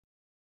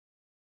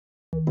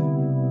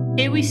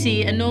Here we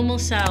see a normal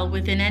cell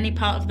within any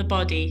part of the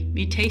body.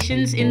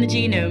 Mutations in the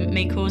genome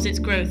may cause its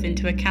growth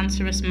into a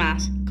cancerous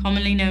mass,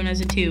 commonly known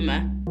as a tumor.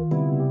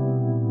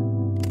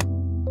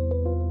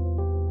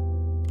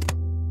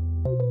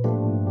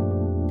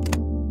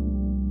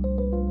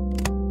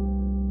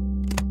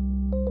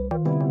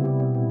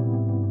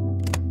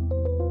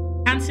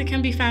 Cancer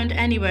can be found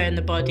anywhere in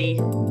the body: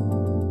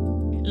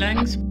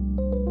 lungs,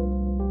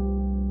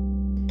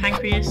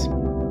 pancreas,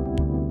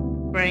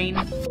 brain,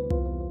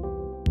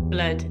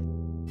 blood.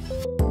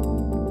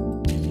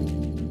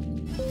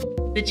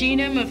 The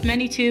genome of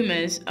many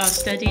tumors are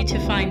studied to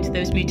find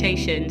those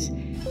mutations.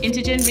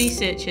 IntOGen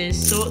researchers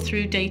sort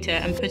through data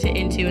and put it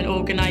into an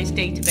organized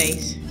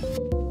database,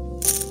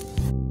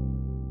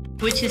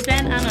 which is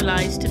then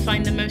analyzed to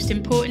find the most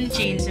important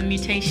genes and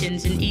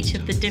mutations in each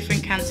of the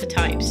different cancer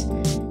types.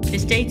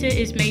 This data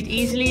is made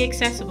easily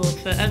accessible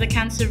for other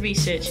cancer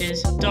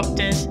researchers,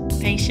 doctors,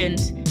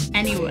 patients,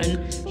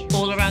 anyone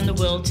all around the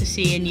world to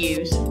see and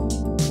use.